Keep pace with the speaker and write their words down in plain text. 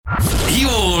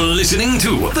listening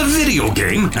to the Video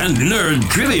Game and Nerd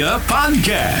Trivia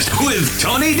Podcast with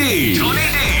Tony D.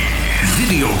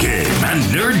 Video Game and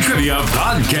Nerd Trivia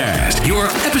Podcast, your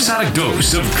episodic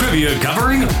dose of trivia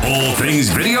covering all things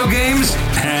video games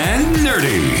and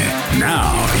nerdy.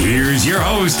 Now, here's your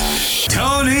host,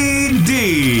 Tony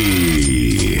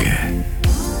D.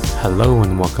 Hello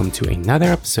and welcome to another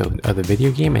episode of the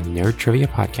Video Game and Nerd Trivia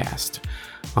Podcast.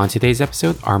 On today's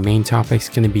episode, our main topic is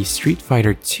going to be Street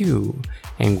Fighter 2,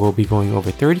 and we'll be going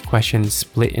over 30 questions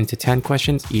split into 10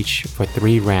 questions each for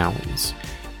 3 rounds.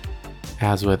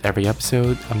 As with every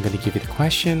episode, I'm going to give you the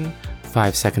question,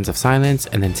 5 seconds of silence,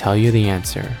 and then tell you the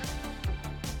answer.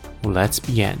 Let's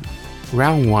begin.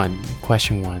 Round 1,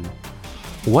 question 1.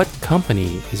 What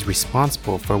company is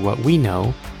responsible for what we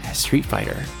know as Street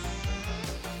Fighter?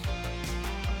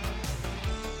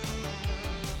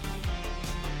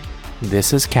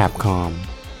 This is Capcom.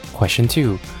 Question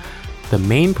 2. The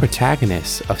main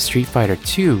protagonist of Street Fighter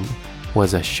 2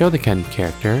 was a Shotokan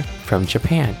character from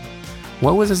Japan.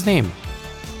 What was his name?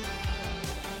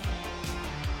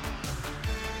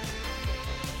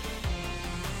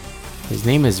 His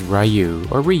name is Ryu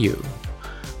or Ryu.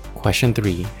 Question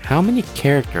 3. How many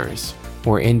characters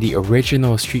were in the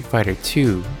original Street Fighter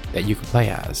 2 that you could play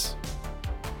as?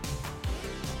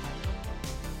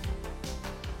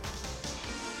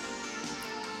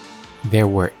 There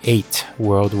were 8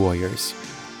 World Warriors.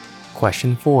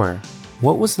 Question 4.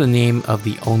 What was the name of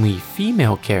the only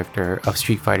female character of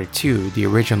Street Fighter 2, the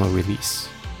original release?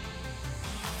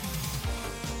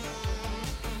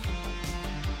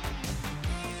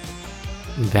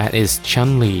 That is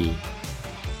Chun-Li.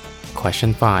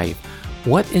 Question 5.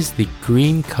 What is the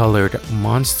green-colored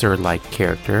monster-like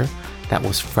character that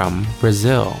was from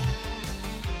Brazil?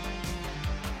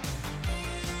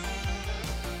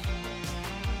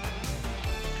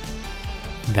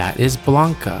 That is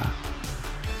Blanca.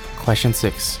 Question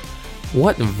 6.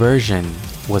 What version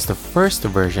was the first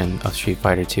version of Street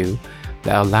Fighter 2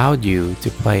 that allowed you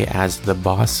to play as the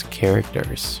boss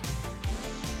characters?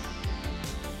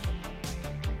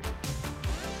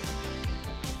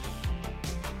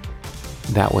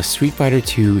 That was Street Fighter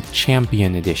 2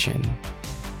 Champion Edition.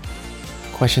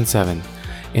 Question 7.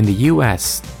 In the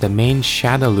US, the main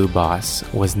Shadaloo boss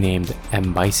was named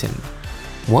M. Bison.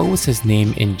 What was his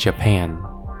name in Japan?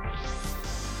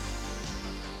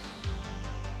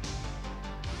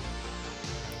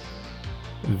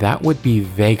 That would be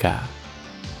Vega.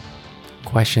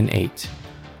 Question 8.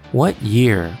 What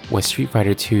year was Street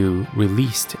Fighter 2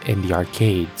 released in the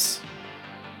arcades?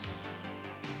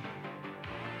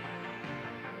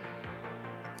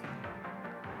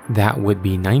 That would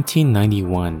be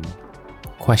 1991.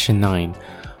 Question 9.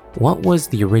 What was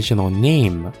the original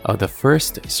name of the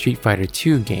first Street Fighter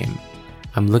 2 game?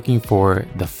 I'm looking for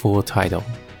the full title.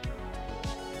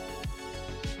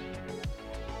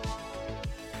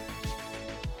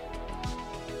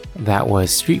 That was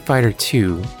Street Fighter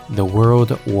 2, The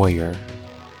World Warrior.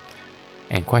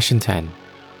 And question 10.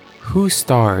 Who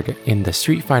starred in the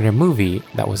Street Fighter movie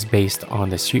that was based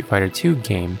on the Street Fighter 2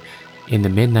 game in the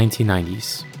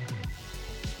mid-1990s?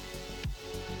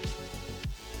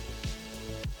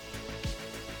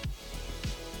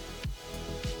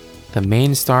 The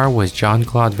main star was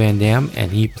Jean-Claude Van Damme,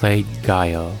 and he played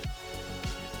Guile.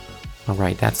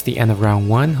 Alright, that's the end of round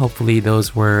 1. Hopefully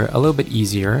those were a little bit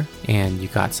easier and you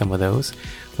got some of those.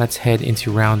 Let's head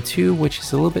into round 2, which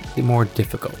is a little bit more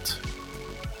difficult.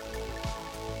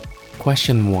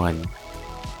 Question 1.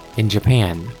 In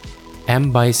Japan,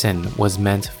 M. Bison was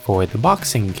meant for the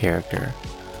boxing character.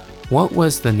 What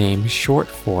was the name short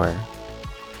for?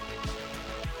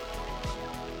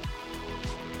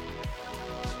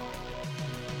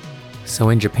 So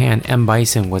in Japan, M.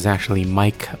 Bison was actually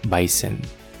Mike Bison.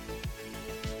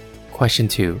 Question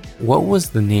 2. What was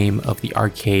the name of the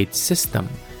arcade system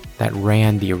that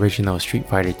ran the original Street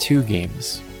Fighter 2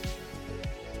 games?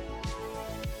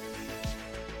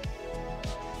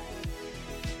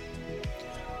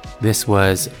 This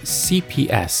was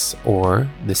CPS, or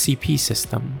the CP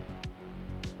system.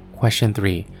 Question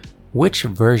 3. Which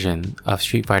version of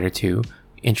Street Fighter 2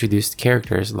 introduced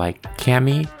characters like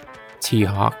Cammy,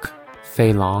 T-Hawk,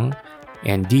 Fei Long,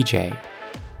 and DJ?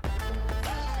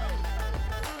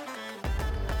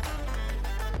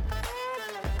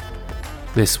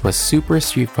 This was Super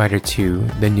Street Fighter 2,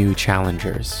 The New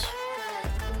Challengers.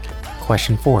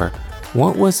 Question 4.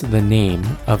 What was the name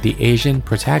of the Asian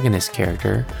protagonist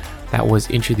character that was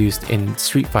introduced in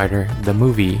Street Fighter, the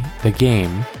movie, the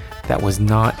game, that was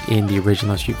not in the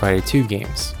original Street Fighter 2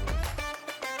 games?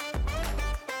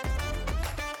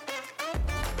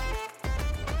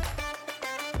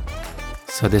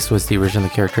 So this was the original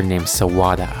character named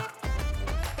Sawada.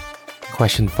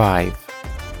 Question 5.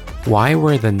 Why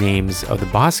were the names of the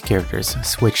boss characters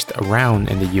switched around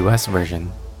in the US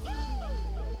version?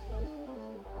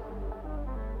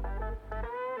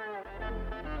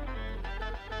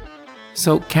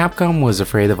 So Capcom was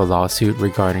afraid of a lawsuit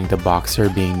regarding the boxer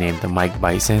being named Mike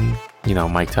Bison,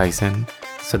 Mike Tyson.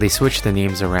 So they switched the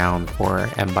names around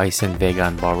for M. Bison, Vega,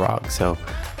 and Balrog. So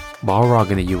Balrog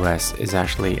in the US is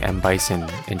actually M. Bison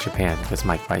in Japan because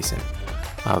Mike Bison.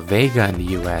 Vega in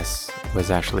the US was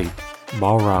actually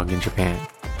Balrog in Japan.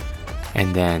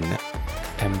 And then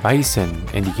M. Bison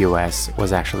in the US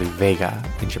was actually Vega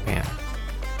in Japan.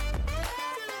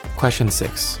 Question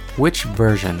 6. Which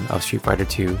version of Street Fighter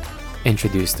II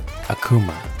introduced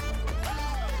Akuma?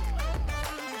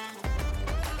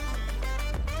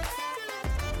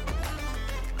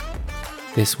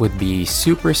 This would be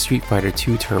Super Street Fighter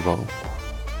II Turbo.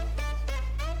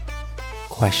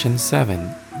 Question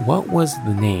 7. What was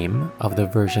the name of the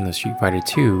version of Street Fighter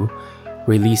II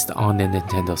released on the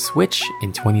Nintendo Switch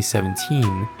in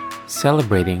 2017,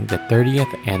 celebrating the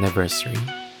 30th anniversary?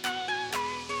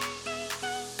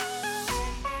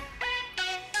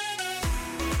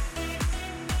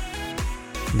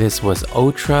 This was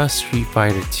Ultra Street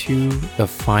Fighter II: The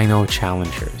Final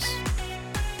Challengers.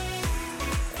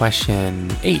 Question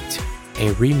 8.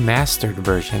 A remastered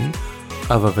version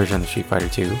of a version of Street Fighter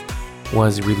II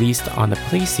was released on the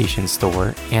PlayStation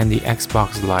Store and the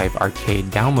Xbox Live Arcade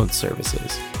download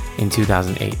services in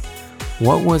 2008.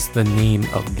 What was the name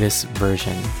of this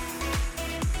version?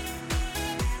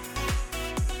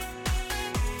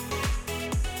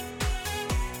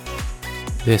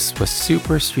 This was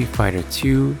Super Street Fighter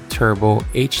II Turbo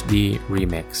HD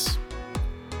Remix.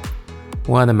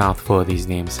 What a mouthful of these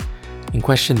names. In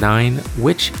question 9,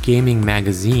 which gaming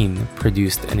magazine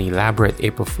produced an elaborate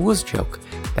April Fool's joke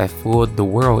that fooled the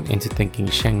world into thinking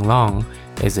Shenlong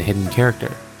is a hidden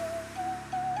character?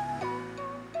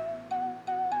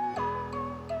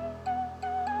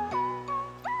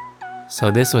 So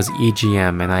this was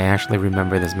EGM, and I actually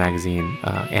remember this magazine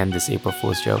and this April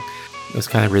Fool's joke. It was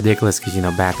kind of ridiculous because,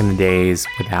 back in the days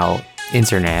without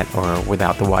internet or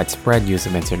without the widespread use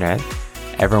of internet,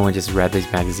 everyone just read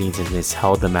these magazines and just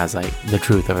held them as like the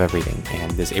truth of everything.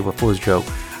 And this April Fool's joke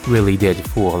really did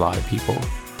fool a lot of people.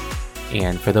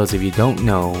 And for those of you who don't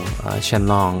know,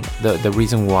 Shenlong, the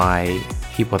reason why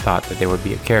people thought that there would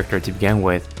be a character to begin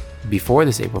with before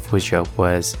this April Fool's joke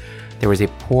was there was a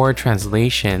poor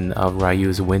translation of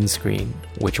Ryu's windscreen,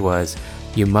 which was,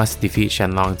 you must defeat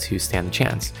Shenlong to stand a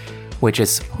chance, which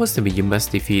is supposed to be, you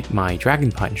must defeat my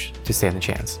Dragon Punch to stand a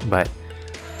chance. But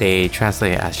they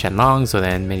translated it as Shenlong, so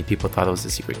then many people thought it was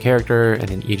a secret character, and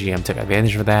then EGM took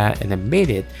advantage of that and then made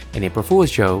it an April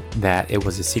Fool's joke that it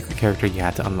was a secret character you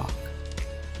had to unlock.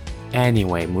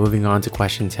 Anyway, moving on to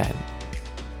question 10.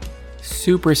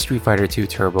 Super Street Fighter II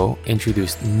Turbo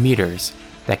introduced meters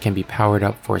that can be powered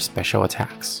up for special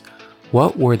attacks.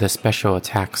 What were the special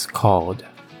attacks called?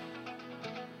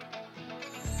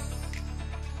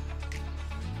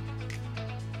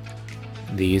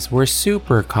 These were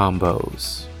super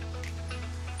combos.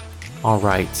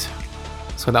 Alright,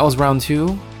 so that was round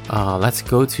 2. Let's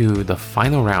go to the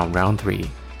final round, round 3.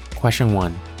 Question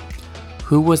 1.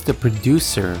 Who was the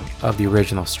producer of the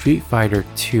original Street Fighter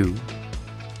II?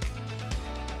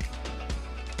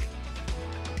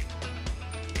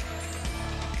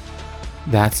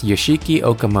 That's Yoshiki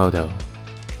Okamoto.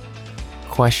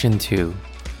 Question 2.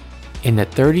 In the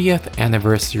 30th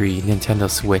anniversary Nintendo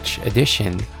Switch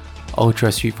edition,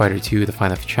 Ultra Street Fighter II: The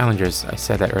Final Challengers, I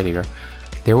said that earlier,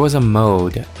 there was a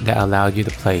mode that allowed you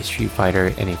to play Street Fighter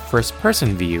in a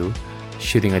first-person view,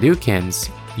 shooting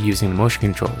Hadoukens using the motion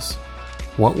controls.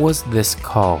 What was this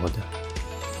called?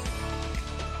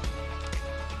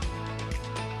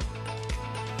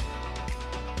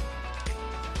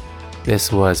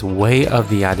 This was Way of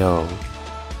the Ado.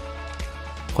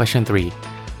 Question 3.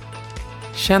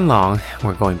 Shenlong,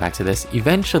 we're going back to this,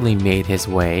 eventually made his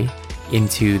way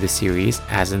into the series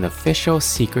as an official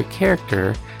secret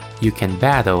character you can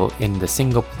battle in the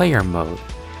single-player mode.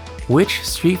 Which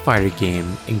Street Fighter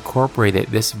game incorporated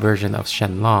this version of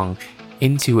Shenlong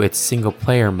into its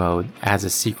single-player mode as a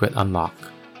secret unlock?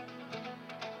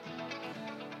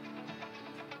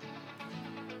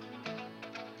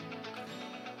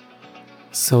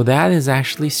 So that is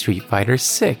actually Street Fighter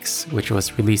 6, which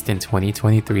was released in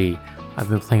 2023. I've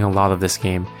been playing a lot of this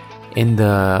game. In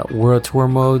the World Tour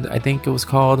mode, I think it was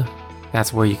called,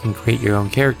 that's where you can create your own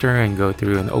character and go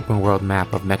through an open world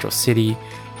map of Metro City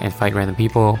and fight random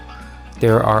people.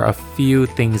 There are a few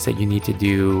things that you need to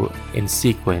do in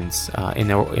sequence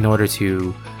in order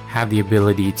to have the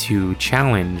ability to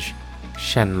challenge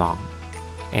Shenlong.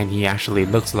 And he actually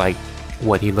looks like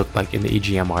what he looked like in the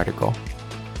EGM article.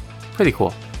 Pretty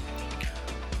cool.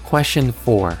 Question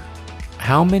 4.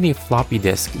 How many floppy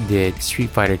disks did Street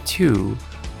Fighter 2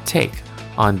 take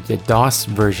on the DOS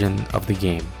version of the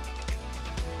game?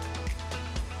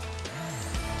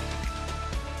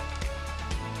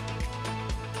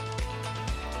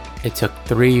 It took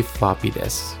 3 floppy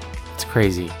disks. It's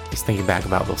crazy, just thinking back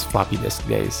about those floppy disk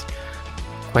days.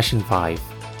 Question 5.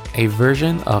 A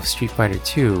version of Street Fighter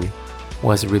 2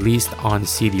 was released on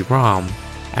CD-ROM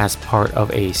as part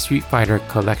of a Street Fighter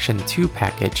Collection 2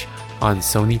 package on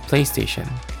Sony PlayStation.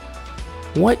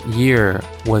 What year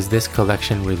was this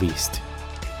collection released?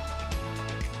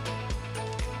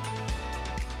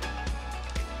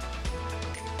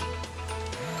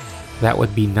 That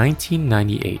would be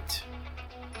 1998.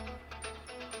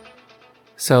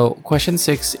 So, question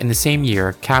 6, in the same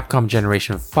year, Capcom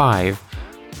Generation 5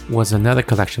 was another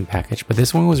collection package, but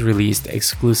this one was released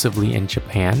exclusively in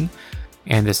Japan,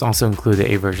 and this also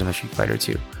included a version of Street Fighter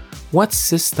 2. What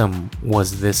system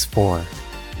was this for?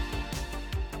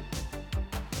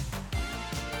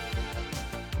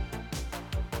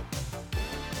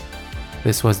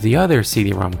 This was the other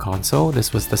CD-ROM console.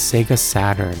 This was the Sega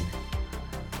Saturn.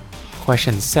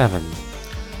 Question 7.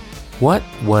 What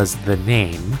was the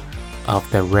name of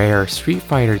the rare Street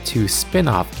Fighter 2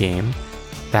 spin-off game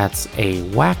that's a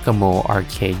whack-a-mole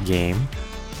arcade game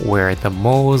where the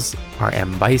moles are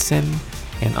M. Bison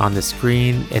and on the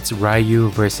screen it's Ryu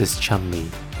versus Chun-Li?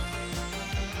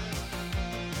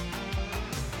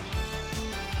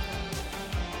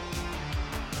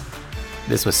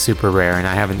 This was super rare and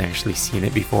I haven't actually seen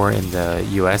it before in the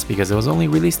US because it was only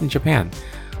released in Japan.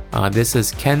 This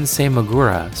is Kensei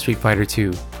Magura Street Fighter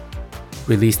 2,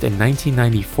 released in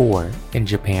 1994 in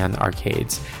Japan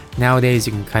arcades. Nowadays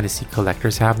you can kind of see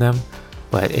collectors have them,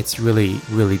 but it's really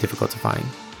difficult to find.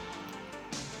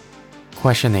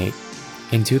 Question 8.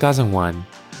 In 2001,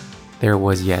 there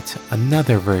was yet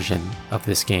another version of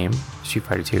this game, Street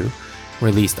Fighter 2,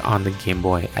 released on the Game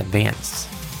Boy Advance.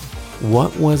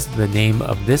 What was the name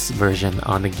of this version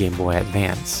on the Game Boy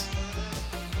Advance?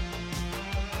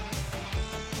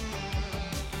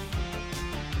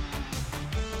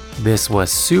 This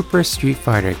was Super Street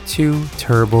Fighter 2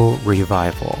 Turbo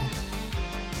Revival.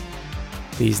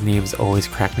 These names always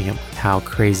crack me up with how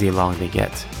crazy long they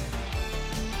get.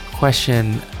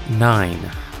 Question 9.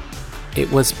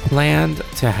 It was planned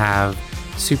to have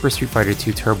Super Street Fighter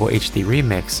 2 Turbo HD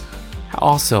Remix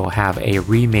also have a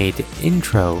remade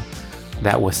intro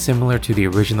that was similar to the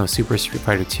original Super Street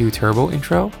Fighter 2 Turbo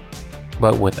intro,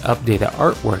 but with updated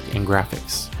artwork and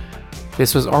graphics.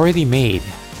 This was already made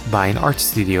by an art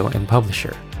studio and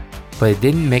publisher, but it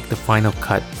didn't make the final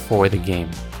cut for the game.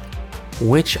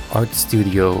 Which art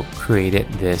studio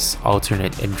created this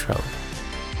alternate intro?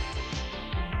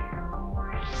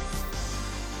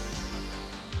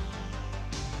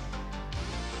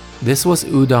 This was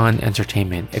Udon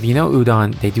Entertainment. If you know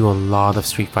Udon, they do a lot of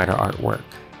Street Fighter artwork.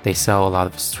 They sell a lot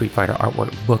of Street Fighter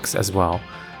artwork books as well.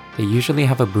 They usually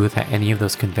have a booth at any of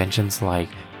those conventions like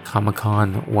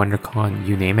Comic-Con, WonderCon,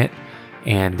 you name it.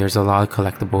 And there's a lot of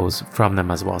collectibles from them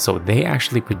as well. So they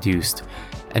actually produced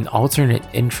an alternate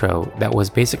intro that was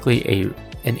basically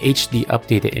an HD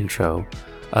updated intro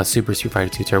of Super Street Fighter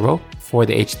 2 Turbo for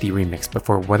the HD remix, but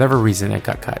for whatever reason it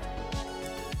got cut.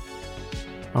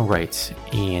 Alright,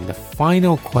 and the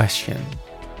final question.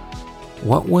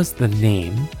 What was the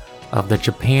name of the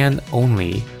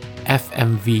Japan-only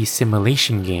FMV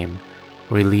simulation game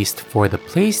released for the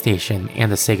PlayStation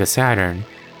and the Sega Saturn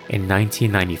in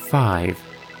 1995,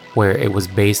 where it was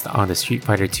based on the Street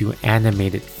Fighter 2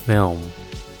 animated film?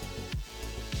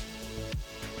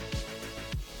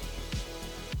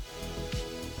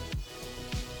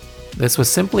 This was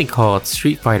simply called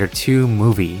Street Fighter 2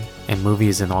 Movie, and movie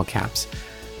is in all caps.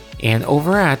 And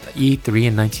over at E3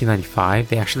 in 1995,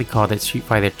 they actually called it Street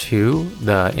Fighter 2,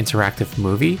 the interactive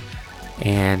movie.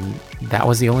 And that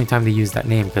was the only time they used that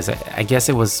name, because I guess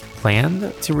it was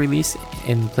planned to release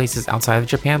in places outside of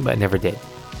Japan, but it never did.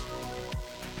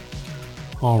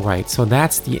 Alright, so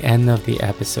that's the end of the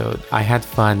episode. I had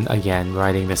fun again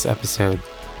writing this episode.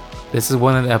 This is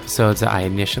one of the episodes that I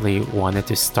initially wanted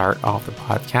to start off the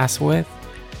podcast with,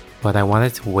 but I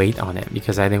wanted to wait on it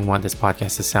because I didn't want this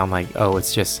podcast to sound like, oh,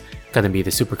 it's just gonna be the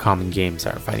super common games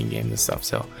that are fighting games and stuff.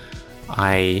 So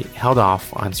I held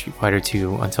off on Street Fighter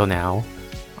 2 until now.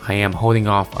 I am holding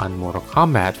off on Mortal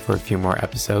Kombat for a few more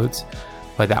episodes,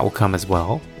 but that will come as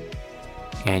well.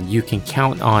 And you can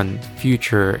count on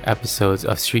future episodes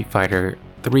of Street Fighter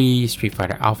 3, Street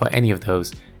Fighter Alpha, any of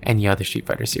those, any other Street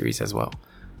Fighter series as well.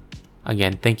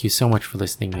 Again, thank you so much for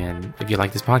listening, and if you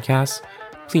like this podcast,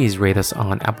 please rate us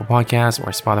on Apple Podcasts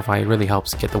or Spotify. It really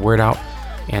helps get the word out.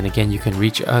 And again, you can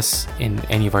reach us in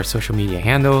any of our social media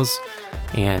handles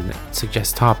and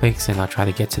suggest topics, and I'll try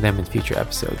to get to them in future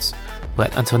episodes.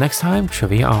 But until next time,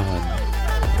 trivia on.